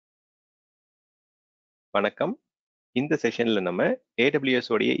வணக்கம். இந்த செஷன்ல நம்ம AWS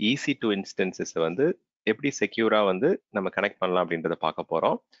உடைய EC2 இன்ஸ்டன்சஸ் வந்து எப்படி செக்யூரா வந்து நம்ம கனெக்ட் பண்ணலாம் அப்படின்றத பார்க்க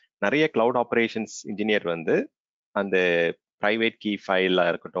போறோம். நிறைய கிளவுட் ஆபரேஷன்ஸ் இன்ஜினியர் வந்து அந்த பிரைவேட் கீ ஃபைலா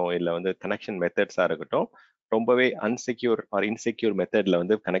இருக்கட்டும், இல்ல வந்து கனெக்ஷன் மெத்தட்ஸா இருக்கட்டும், ரொம்பவே அன்செக்யூர் ஆர் இன்செக்யூர் மெத்தட்ல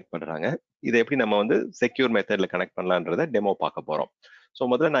வந்து கனெக்ட் பண்றாங்க. இதை எப்படி நம்ம வந்து செக்யூர் மெத்தட்ல கனெக்ட் பண்ணலான்றத டெமோ பார்க்க போறோம். ஸோ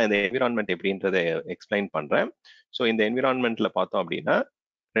முதல்ல நான் இந்த என்விரான்மெண்ட் எப்படின்றத எக்ஸ்பிளைன் பண்றேன். ஸோ இந்த என்விரான்மெண்ட்ல பார்த்தோம் அப்படின்னா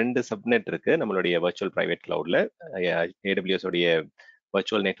 2 சப்நெட் இருக்கு நம்மளுடைய வர்ச்சுவல் பிரைவேட் கிளவுட்ல. AWS உடைய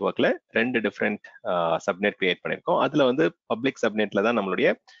வர்ச்சுவல் நெட்வொர்க்ல 2 டிஃப்ரெண்ட் சப்நெட் கிரியேட் பண்ணியிருக்கோம். அதுல வந்து பப்ளிக் சப்நெட்ல தான் நம்மளுடைய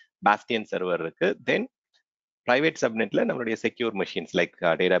பாஸ்டியன் சர்வர் இருக்கு. தென் பிரைவேட் சப்நெட்ல நம்மளுடைய secure machines like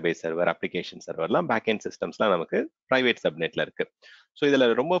database server, application சர்வர்லாம் back end சிஸ்டம்ஸ்லாம் நமக்கு பிரைவேட் சப்நெட்ல இருக்கு. ஸோ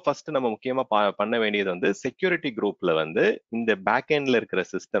இதுல ரொம்ப ஃபர்ஸ்ட் நம்ம முக்கியமா பண்ண வேண்டியது வந்து செக்யூரிட்டி குரூப்ல வந்து இந்த பேக் எண்ட்ல இருக்கிற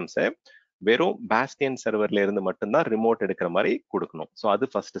சிஸ்டம்ஸை வெறும் பாஸ்டியன் சர்வர்ல இருந்து மட்டும்தான் ரிமோட் எடுக்கிற மாதிரி கொடுக்கணும். ஸோ அது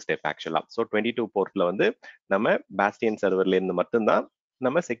ஃபர்ஸ்ட் ஸ்டெப் ஆக்சுவலா. ஸோ 22 போர்ட்ல வந்து நம்ம பாஸ்டியன் சர்வர்ல இருந்து மட்டும்தான்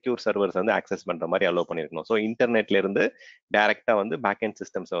நம்ம செக்யூர் சர்வர்ஸ் வந்து ஆக்சஸ் பண்ற மாதிரி அலோவ் பண்ணிருக்கணும். ஸோ இன்டர்நெட்ல இருந்து டைரக்டா வந்து பேக் எண்ட்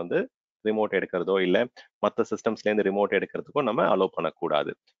சிஸ்டம்ஸை வந்து ரிமோட் எடுக்கிறதோ இல்ல மற்ற சிஸ்டம்ஸ்ல இருந்து ரிமோட் எடுக்கிறதுக்கும் நம்ம அலோவ்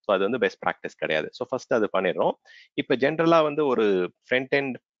பண்ணக்கூடாது. ஸோ அது வந்து பெஸ்ட் ப்ராக்டிஸ் கிடையாது. ஸோ ஃபர்ஸ்ட் அது பண்ணிடுறோம். இப்போ ஜென்ரலா வந்து ஒரு ஃப்ரண்ட்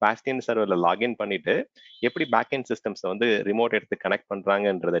எண்ட் பாஸ்டியன் சர்வர்ல லாகின் பண்ணிட்டு எப்படி பேக் எண்ட் சிஸ்டம்ஸ் வந்து ரிமோட் எடுத்து கனெக்ட்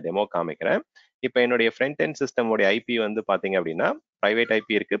பண்றாங்கன்றத டெமோ காமிக்கிறேன். இப்போ என்னுடைய ஃப்ரண்ட் எண்ட் சிஸ்டமோட ஐபி வந்து பாத்தீங்க அப்படின்னா பிரைவேட்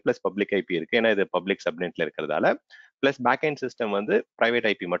ஐபி இருக்கு பிளஸ் பப்ளிக் ஐபி இருக்கு. ஏன்னா இது பப்ளிக் சப்நெட்ல இருக்கிறதால பிளஸ் பேக் எண்ட் சிஸ்டம் வந்து பிரைவேட்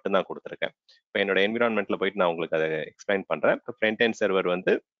ஐபி மட்டும் தான் கொடுத்துருக்கேன். இப்போ என்னோட என்விரான்மெண்ட்ல போயிட்டு நான் உங்களுக்கு அதை எக்ஸ்பிளைன் பண்றேன். இப்போ ஃப்ரண்ட் எண்ட் சர்வர்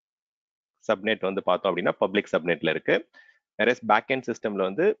வந்து சப்நெட் வந்து பார்த்தோம் அப்படின்னா பப்ளிக் சப்நெட்ல இருக்கு. வேற பேக் எண்ட் சிஸ்டம்ல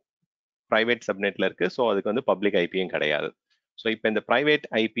வந்து பிரைவேட் சப்நெட்ல இருக்கு. ஸோ அதுக்கு வந்து பப்ளிக் ஐபியும் கிடையாது. ஸோ இப்போ இந்த பிரைவேட்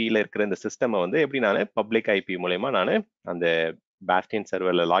ஐபியில் இருக்கிற இந்த சிஸ்டம் வந்து எப்படி நான் பப்ளிக் ஐபி மூலயமா நான் அந்த பாஸ்டியன்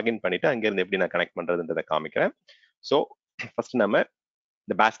சர்வரில் லாகின் பண்ணிட்டு அங்கேருந்து எப்படி நான் கனெக்ட் பண்றதுன்றதை காமிக்கிறேன். ஸோ ஃபர்ஸ்ட் நம்ம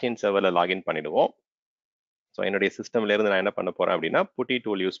இந்த பாஸ்டியன் சர்வரில் லாகின் பண்ணிடுவோம். ஸோ என்னுடைய சிஸ்டம்ல இருந்து நான் என்ன பண்ண போறேன் அப்படின்னா புட்டி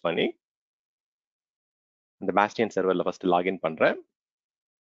டூல் யூஸ் பண்ணி இந்த பாஸ்டியன் சர்வரில் ஃபர்ஸ்ட் லாகின் பண்றேன்.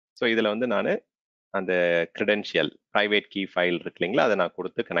 ஸோ இதில் வந்து நான் அந்த கிரெடென்ஷியல் பிரைவேட் கீ ஃபைல் இருக்கு இல்லைங்களா, அதை நான்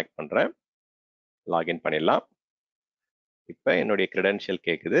கொடுத்து கனெக்ட் பண்றேன். லாகின் பண்ணிடலாம். இப்போ என்னுடைய கிரெடென்ஷியல்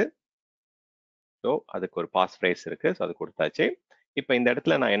கேட்குது. ஸோ அதுக்கு ஒரு பாஸ் ஃப்ரேஸ் இருக்கு. ஸோ அது கொடுத்தாச்சு. இப்போ இந்த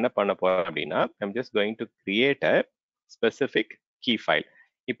இடத்துல நான் என்ன பண்ண போறேன் அப்படின்னா I'm just going to create a specific key file.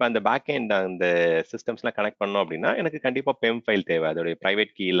 இப்போ அந்த பேக் எண்ட் அந்த சிஸ்டம்ஸ்லாம் கனெக்ட் பண்ணோம் அப்படின்னா எனக்கு கண்டிப்பாக பெம் ஃபைல் தேவை. அதோடைய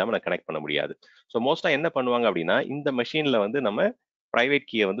பிரைவேட் கீ இல்லாமல் நான் கனெக்ட் பண்ண முடியாது. ஸோ மோஸ்ட்டாக என்ன பண்ணுவாங்க அப்படின்னா இந்த மெஷினில் வந்து நம்ம பிரைவேட்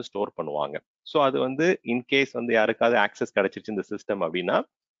கீயை வந்து ஸ்டோர் பண்ணுவாங்க. ஸோ அது வந்து இன்கேஸ் வந்து யாருக்காவது ஆக்சஸ் கிடைச்சிருச்சு இந்த சிஸ்டம் அப்படின்னா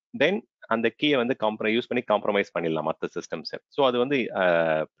தென் அந்த கீயை வந்து யூஸ் பண்ணி காம்ப்ரமைஸ் பண்ணிடலாம் மற்ற சிஸ்டம்ஸ். ஸோ அது வந்து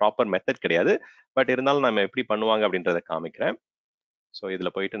ப்ராப்பர் மெத்தட் கிடையாது. பட் இருந்தாலும் நம்ம எப்படி பண்ணுவாங்க அப்படின்றத காமிக்கிறேன். ஸோ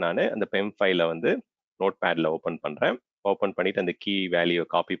இதில் போயிட்டு நான் அந்த பெம் ஃபைலை வந்து நோட் பேடில் ஓப்பன் பண்ணுறேன். ஓப்பன் பண்ணிட்டு அந்த கீ வேல்யூ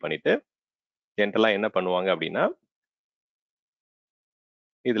காப்பி பண்ணிட்டு ஜென்ரலாக என்ன பண்ணுவாங்க அப்படின்னா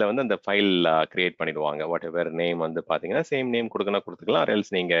இதில் வந்து அந்த ஃபைல் கிரியேட் பண்ணிடுவாங்க. வாட் எவர் நேம் வந்து பார்த்தீங்கன்னா சேம் நேம் கொடுக்கணும் கொடுத்துக்கலாம்.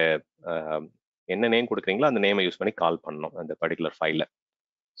 எல்ஸ் நீங்கள் என்ன நேம் கொடுக்குறீங்களோ அந்த நேமை யூஸ் பண்ணி கால் பண்ணணும் அந்த பர்டிகுலர் ஃபைலில்.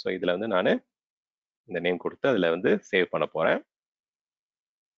 ஸோ இதில் வந்து நான் இந்த நேம் கொடுத்து அதில் வந்து சேவ் பண்ண போகிறேன்.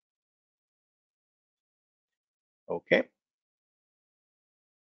 ஓகே,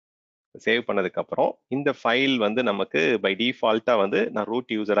 சேவ் பண்ணதுக்கு அப்புறம் இந்த ஃபைல் வந்து நமக்கு பை டிஃபால்ட்டா வந்து நான்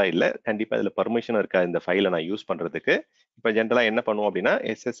ரூட் யூசரா இல்லை, கண்டிப்பா இதுல பர்மிஷன் இருக்கா இந்த ஃபைலை நான் யூஸ் பண்றதுக்கு. இப்போ ஜென்ரலா என்ன பண்ணுவோம் அப்படின்னா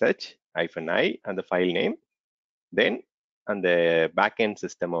SSH-i அந்த ஃபைல் நேம், தென் அந்த பேக் எண்ட்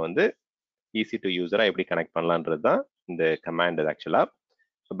சிஸ்டம் வந்து EC2 யூசரா எப்படி கனெக்ட் பண்ணலான்றது தான் இந்த கமாண்ட் ஆக்சுவலா.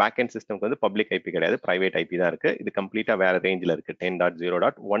 ஸோ பேக் எண்ட் சிஸ்டம்க்கு வந்து பப்ளிக் ஐபி கிடையாது, பிரைவேட் ஐபி தான் இருக்கு. இது கம்ப்ளீட்டா வேற ரேஞ்சில் இருக்கு,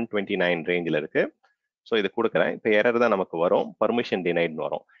 10.0.129 ரேஞ்சில் இருக்கு. ஸோ இது கொடுக்குறேன். இப்போ எரர் தான் நமக்கு வரும், பர்மிஷன் டினைட்னு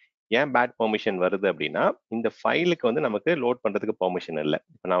வரும். ஏன் பேட் பெர்மிஷன் வருது அப்படின்னா இந்த ஃபைலுக்கு வந்து நமக்கு லோட் பண்றதுக்கு பெர்மிஷன் இல்லை.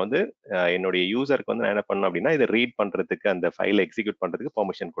 இப்போ நான் வந்து என்னுடைய யூசருக்கு வந்து நான் என்ன பண்ணணும் அப்படின்னா இதை ரீட் பண்றதுக்கு அந்த ஃபைலை எக்ஸிக்யூட் பண்றதுக்கு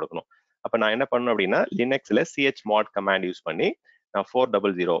பெர்மிஷன் கொடுக்கணும். அப்போ நான் என்ன பண்ணணும் அப்படின்னா லினக்ஸ்ல chmod கமாண்ட் யூஸ் பண்ணி நான்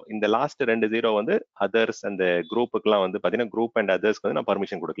 400 இந்த லாஸ்ட் 2 0 வந்து அதர்ஸ் அந்த குரூப்புக்குலாம் வந்து பார்த்தீங்கன்னா குரூப் அண்ட் அதர்ஸ்க்கு வந்து நான்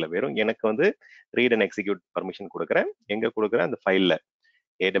பர்மிஷன் கொடுக்கல, வெறும் எனக்கு வந்து ரீட் அண்ட் எக்ஸிக்யூட் பர்மிஷன் கொடுக்குறேன். எங்க கொடுக்குறேன் அந்த ஃபைலில்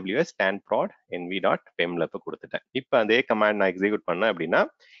AWS stanprod nv.pemல கொடுத்துட்டேன். இப்போ அதே கமாண்ட் நான் எக்ஸிக்யூட் பண்ணேன் அப்படின்னா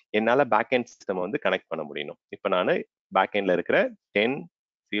என்னால் பேக்எண்ட் சிஸ்டம் வந்து கனெக்ட் பண்ண முடியும். இப்போ நான் பேக்எண்ட்ல இருக்கிற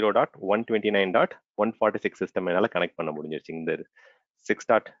 10.0.129.146 சிஸ்டம் என்னால் கனெக்ட் பண்ண முடிஞ்சிருச்சு. இந்த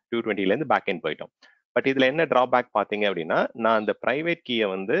 6.220 பேக்எண்ட் போயிட்டோம். பட் இதுல என்ன டிராபேக் பார்த்தீங்க அப்படின்னா நான் அந்த பிரைவேட் கீயை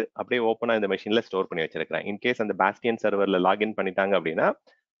வந்து அப்படியே ஓப்பனா இந்த மெஷின்ல ஸ்டோர் பண்ணி வச்சிருக்கிறேன். இன்கேஸ் அந்த பாஸ்டியன் சர்வர்ல லாகின் பண்ணிட்டாங்க அப்படின்னா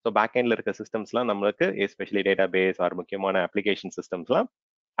ஸோ பேக்எண்ட்ல இருக்க சிஸ்டம்ஸ்லாம் நம்மளுக்கு எஸ்பெஷலி டேட்டா பேஸ் ஆர் முக்கியமான அப்ளிகேஷன் சிஸ்டம்ஸ்லாம்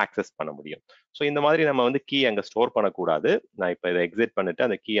ஆக்சஸ் பண்ண முடியும். ஸோ இந்த மாதிரி நம்ம வந்து கீ அங்கே ஸ்டோர் பண்ணக்கூடாது. நான் இப்போ இதை எக்ஸிட் பண்ணிட்டு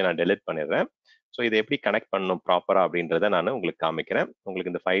அந்த கீயை நான் டெலிட் பண்ணிடுறேன். ஸோ இதை எப்படி கனெக்ட் பண்ணணும் ப்ராப்பரா அப்படின்றத நான் உங்களுக்கு காமிக்கிறேன்.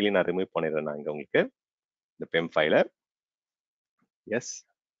 உங்களுக்கு இந்த ஃபைலையும் நான் ரிமூவ் பண்ணிடுறேன் நான் இங்கே உங்களுக்கு. இந்த PEM ஃபைலை எஸ்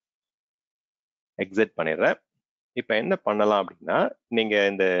எக்ஸிட் பண்ணிடுறேன். இப்போ என்ன பண்ணலாம் அப்படின்னா, நீங்க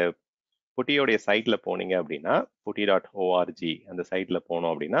இந்த புட்டியோடைய சைட்ல போனீங்க அப்படின்னா, putti.org அந்த சைட்ல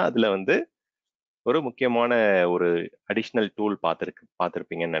போனோம் அப்படின்னா, அதுல வந்து ஒரு முக்கியமான ஒரு அடிஷ்னல் டூல்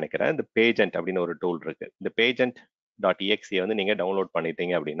பார்த்துருப்பீங்கன்னு நினைக்கிறேன். இந்த பேஜென்ட் அப்படின்னு ஒரு டூல் இருக்கு. இந்த பேஜென்ட்.exe வந்து நீங்க டவுன்லோட்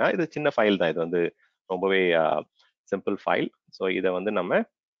பண்ணிட்டீங்க அப்படின்னா, இது சின்ன ஃபைல் தான். இது வந்து ரொம்பவே சிம்பிள் ஃபைல். ஸோ இதை வந்து நம்ம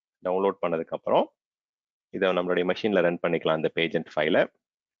டவுன்லோட் பண்ணதுக்கு அப்புறம் இதை நம்மளுடைய மெஷின்ல ரன் பண்ணிக்கலாம். இந்த பேஜென்ட் ஃபைலை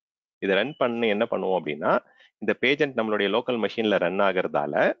இதை ரன் பண்ணி என்ன பண்ணுவோம் அப்படின்னா, இந்த பேஜென்ட் நம்மளுடைய லோக்கல் மெஷின்ல ரன்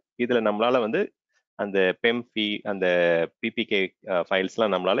ஆகிறதால இதுல நம்மளால வந்து அந்த பெம்ஃபி அந்த பிபிகே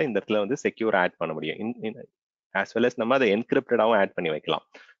ஃபைல்ஸ்லாம் நம்மளால இந்த இடத்துல வந்து செக்யூர் ஆட் பண்ண முடியும். ஆஸ் வெல் அஸ் நம்ம அதை என்கிரிப்டடாகவும் ஆட் பண்ணி வைக்கலாம்.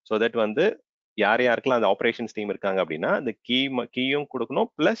 ஸோ தட் வந்து யாருக்கெல்லாம் அந்த ஆப்ரேஷன்ஸ் டீம் இருக்காங்க அப்படின்னா, அந்த கீயும் கொடுக்கணும்,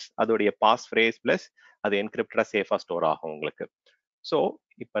 பிளஸ் அதோடைய பாஸ் ஃப்ரேஸ் பிளஸ் அது என்கிரிப்டடா சேஃபா ஸ்டோர் ஆகும் உங்களுக்கு. ஸோ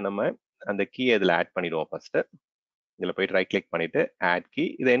இப்போ நம்ம அந்த கீயை இதில் ஆட் பண்ணிடுவோம் ஃபர்ஸ்ட். இதில் போயிட்டு ரைட் கிளிக் பண்ணிட்டு ஆட் கீ,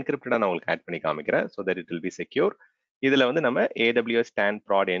 இதை என்கிரிப்டடா நான் உங்களுக்கு ஆட் பண்ணி காமிக்கிறேன். So that it will be secure. இதுல வந்து நம்ம AWS stan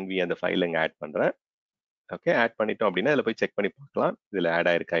prod nv அந்த ஃபைல் இங்க ஆட் பண்றேன். ஓகே, ஆட் பண்ணிட்டோம் அப்படின்னா இதுல போய் செக் பண்ணி பார்க்கலாம் இதுல ஆட்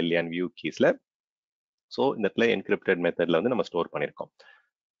ஆயிருக்கா இல்லையான்னு வியூ கீஸ்ல. ஸோ இந்த இடத்துல என்கிரிப்டட் மெத்தட்ல வந்து நம்ம ஸ்டோர் பண்ணியிருக்கோம்.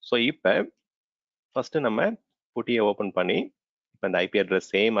 ஸோ இப்போ ஃபர்ஸ்ட் நம்ம புட்டியை ஓப்பன் பண்ணி இப்போ இந்த ஐபி அட்ரஸ்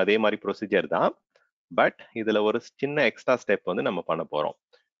சேம் அதே மாதிரி ப்ரொசீஜர் தான், பட் இதுல ஒரு சின்ன எக்ஸ்ட்ரா ஸ்டெப் வந்து நம்ம பண்ண போறோம்.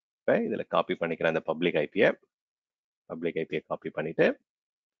 இப்போ இதுல காப்பி பண்ணிக்கிறேன் அந்த பப்ளிக் ஐபியை காப்பி பண்ணிட்டு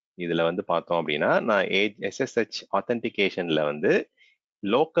இதுல வந்து பார்த்தோம் அப்படின்னா நான் SSH ஆத்தென்டிகேஷன்ல வந்து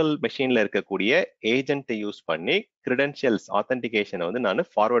லோக்கல் மெஷின்ல இருக்கக்கூடிய ஏஜென்ட்டை யூஸ் பண்ணி கிரெடென்ஷியல்ஸ் ஆத்தென்டிகேஷனை வந்து நான்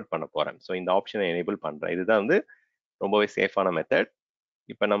ஃபார்வர்ட் பண்ண போறேன். ஸோ இந்த ஆப்ஷனை எனேபிள் பண்றேன். இதுதான் வந்து ரொம்பவே சேஃபான மெத்தட்.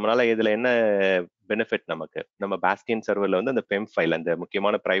 இப்போ நம்மளால இதுல என்ன பெனிஃபிட், நமக்கு நம்ம பாஸ்டியன் சர்வர்ல வந்து அந்த பெம் ஃபைல் அந்த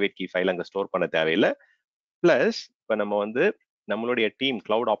முக்கியமான பிரைவேட் கீ ஃபைல் அங்கே ஸ்டோர் பண்ண தேவையில்லை. பிளஸ் இப்போ நம்ம வந்து நம்மளுடைய டீம்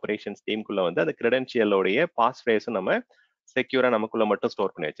கிளவுட் ஆப்ரேஷன்ஸ் டீமுக்குள்ள வந்து அந்த கிரெடென்ஷியலோடைய பாஸ் ஃப்ரேஸும் நம்ம செக்யூரா நமக்குள்ள மட்டும்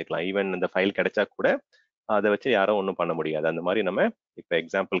ஸ்டோர் பண்ணி வச்சுக்கலாம். ஈவன் இந்த ஃபைல் கிடைச்சா கூட அதை வச்சு யாரும் ஒன்றும் பண்ண முடியாது. அந்த மாதிரி நம்ம இப்போ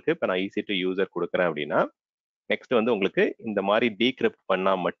எக்ஸாம்பிளுக்கு இப்போ நான் EC2 யூசர் கொடுக்குறேன் அப்படின்னா, நெக்ஸ்ட் வந்து உங்களுக்கு இந்த மாதிரி டீக்ரிப்ட்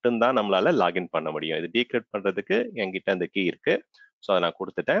பண்ணா மட்டும்தான் நம்மளால லாகின் பண்ண முடியும். இது டீக்ரிப்ட் பண்றதுக்கு என்கிட்ட அந்த கீ இருக்கு. ஸோ அதை நான்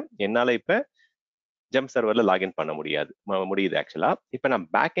கொடுத்துட்டேன். என்னால இப்போ ஜெம் சர்வர்ல லாகின் பண்ண முடியுது ஆக்சுவலா. இப்போ நான்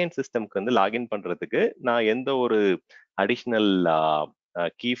பேக் எண்ட் சிஸ்டம்க்கு வந்து லாகின் பண்றதுக்கு நான் எந்த ஒரு அடிஷ்னல்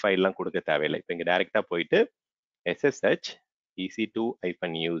கீ ஃபைல்லாம் கொடுக்க தேவையில்லை. இப்போ இங்க டைரக்டா போயிட்டு SSH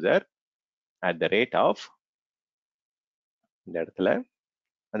EC2-user @ இந்த இடத்துல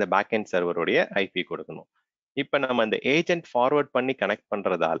அந்த பேக் எண்ட் சர்வருடைய ஐபி கொடுக்கணும். இப்போ நம்ம அந்த ஏஜென்ட் ஃபார்வர்ட் பண்ணி கனெக்ட்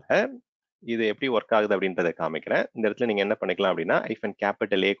பண்றதால இது எப்படி ஒர்க் ஆகுது அப்படின்றத காமிக்கிறேன். இந்த இடத்துல நீங்க என்ன பண்ணிக்கலாம் அப்படின்னா -A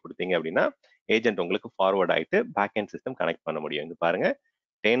கொடுத்தீங்க அப்படின்னா ஏஜென்ட் உங்களுக்கு ஃபார்வர்ட் ஆயிட்டு பேக் எண்ட் சிஸ்டம் கனெக்ட் பண்ண முடியும். இது பாருங்க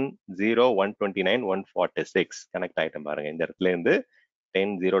 10.0.129.146 கனெக்ட் ஆயிட்டேன் பாருங்க. இந்த இடத்துல இருந்து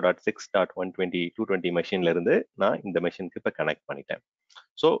 10.0.6.120 மெஷின்ல இருந்து நான் இந்த மெஷினுக்கு இப்போ கனெக்ட் பண்ணிட்டேன்.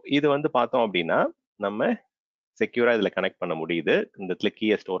 ஸோ இது வந்து பார்த்தோம் அப்படின்னா நம்ம செக்யூரா இதுல கனெக்ட் பண்ண முடியுது. இந்த இடத்துல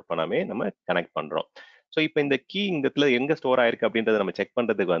கீயை ஸ்டோர் பண்ணாமே நம்ம கனெக்ட் பண்றோம். ஸோ இப்போ இந்த கீ இந்த இடத்துல எங்க ஸ்டோர் ஆயிருக்கு அப்படின்றத நம்ம செக்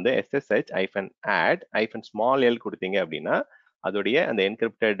பண்றதுக்கு வந்து SSH-add-small கொடுத்தீங்க அப்படின்னா அதோடைய அந்த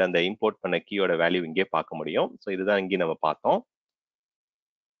என்கிரிப்டட் அந்த இம்போர்ட் பண்ண கீயோட வேல்யூ இங்கே பார்க்க முடியும். ஸோ இதுதான் இங்கே நம்ம பார்த்தோம்.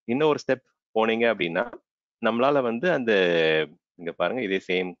 இன்னொரு ஸ்டெப் போனீங்க அப்படின்னா நம்மளால வந்து அந்த இங்க பாருங்க இதே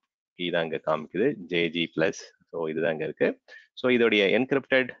சேம் கீ தான் இங்க காமிக்குது JG+. ஸோ இதுதான் இங்க இருக்கு. ஸோ இதோடைய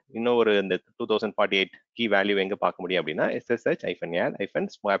என்கிரிப்டட் இன்னும் ஒரு இந்த 2048 கீ வேல்யூ எங்க பார்க்க முடியும் அப்படின்னா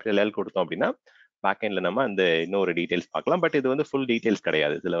SSH-add-L கொடுத்தோம் அப்படின்னா பேக்எண்ட்ல நம்ம அந்த இன்னொரு டீடைல்ஸ் பார்க்கலாம். பட் இது வந்து ஃபுல் டீடைல்ஸ்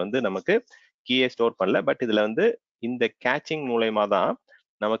கிடையாது. இதுல வந்து நமக்கு கீயை ஸ்டோர் பண்ணல. பட் இதுல வந்து இந்த கேச்சிங் மூலயமா தான்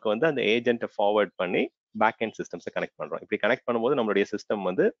நமக்கு வந்து அந்த ஏஜென்ட்டை ஃபார்வர்ட் பண்ணி பேக் எண்ட் சிஸ்டம்ஸை கனெக்ட் பண்றோம். இப்படி கனெக்ட் பண்ணும்போது நம்மளுடைய சிஸ்டம்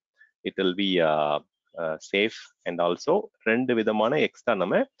வந்து it will be safe and also 2 விதமான எக்ஸ்ட்ரா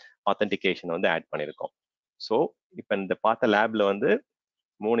நம்ம ஆத்தென்டிகேஷன் வந்து ஆட் பண்ணியிருக்கோம். ஸோ இப்போ இந்த பார்த்த லேப்ல வந்து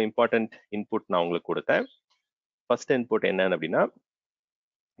 3 இம்பார்ட்டன்ட் இன்புட் நான் உங்களுக்கு கொடுத்தேன். ஃபர்ஸ்ட் இன்புட் என்னன்னு அப்படின்னா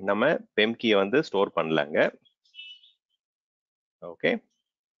நம்ம பெம் கீயை வந்து ஸ்டோர் பண்ணலங்க. Okay,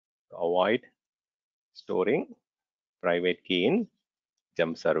 avoid storing private key இன்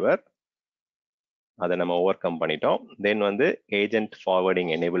ஜெம் சர்வர், அதை நம்ம ஓவர் கம் பண்ணிட்டோம். தென் வந்து ஏஜென்ட்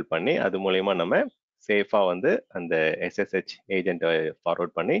ஃபார்வர்டிங் எனேபிள் பண்ணி அது மூலயமா நம்ம சேஃபா வந்து அந்த SSH ஏஜென்ட்டை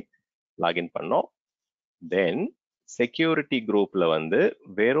ஃபார்வர்ட் பண்ணி லாகின் பண்ணோம். தென் செக்யூரிட்டி குரூப்ல வந்து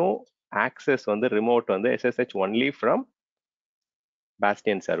வெறும் ஆக்சஸ் வந்து ரிமோட் வந்து SSH only from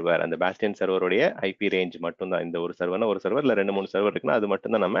Bastian server, அந்த பாஸ்டியன் சர்வருடைய ஐபி ரேஞ்ச் மட்டும்தான். இந்த ஒரு சர்வர்னா ஒரு சர்வர் இல்லை 2-3 சர்வர் இருக்குன்னா அது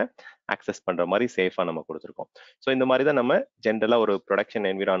மட்டும்தான் நம்ம ஆக்சஸ் பண்ற மாதிரி சேஃபா நம்ம கொடுத்துருக்கோம். ஸோ இந்த மாதிரி தான் நம்ம ஜென்ரலா ஒரு ப்ரொடக்ஷன்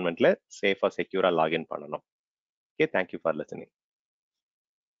என்விரான்மெண்ட்ல சேஃபா செக்யூரா லாகின் பண்ணணும். Okay, thank you for listening.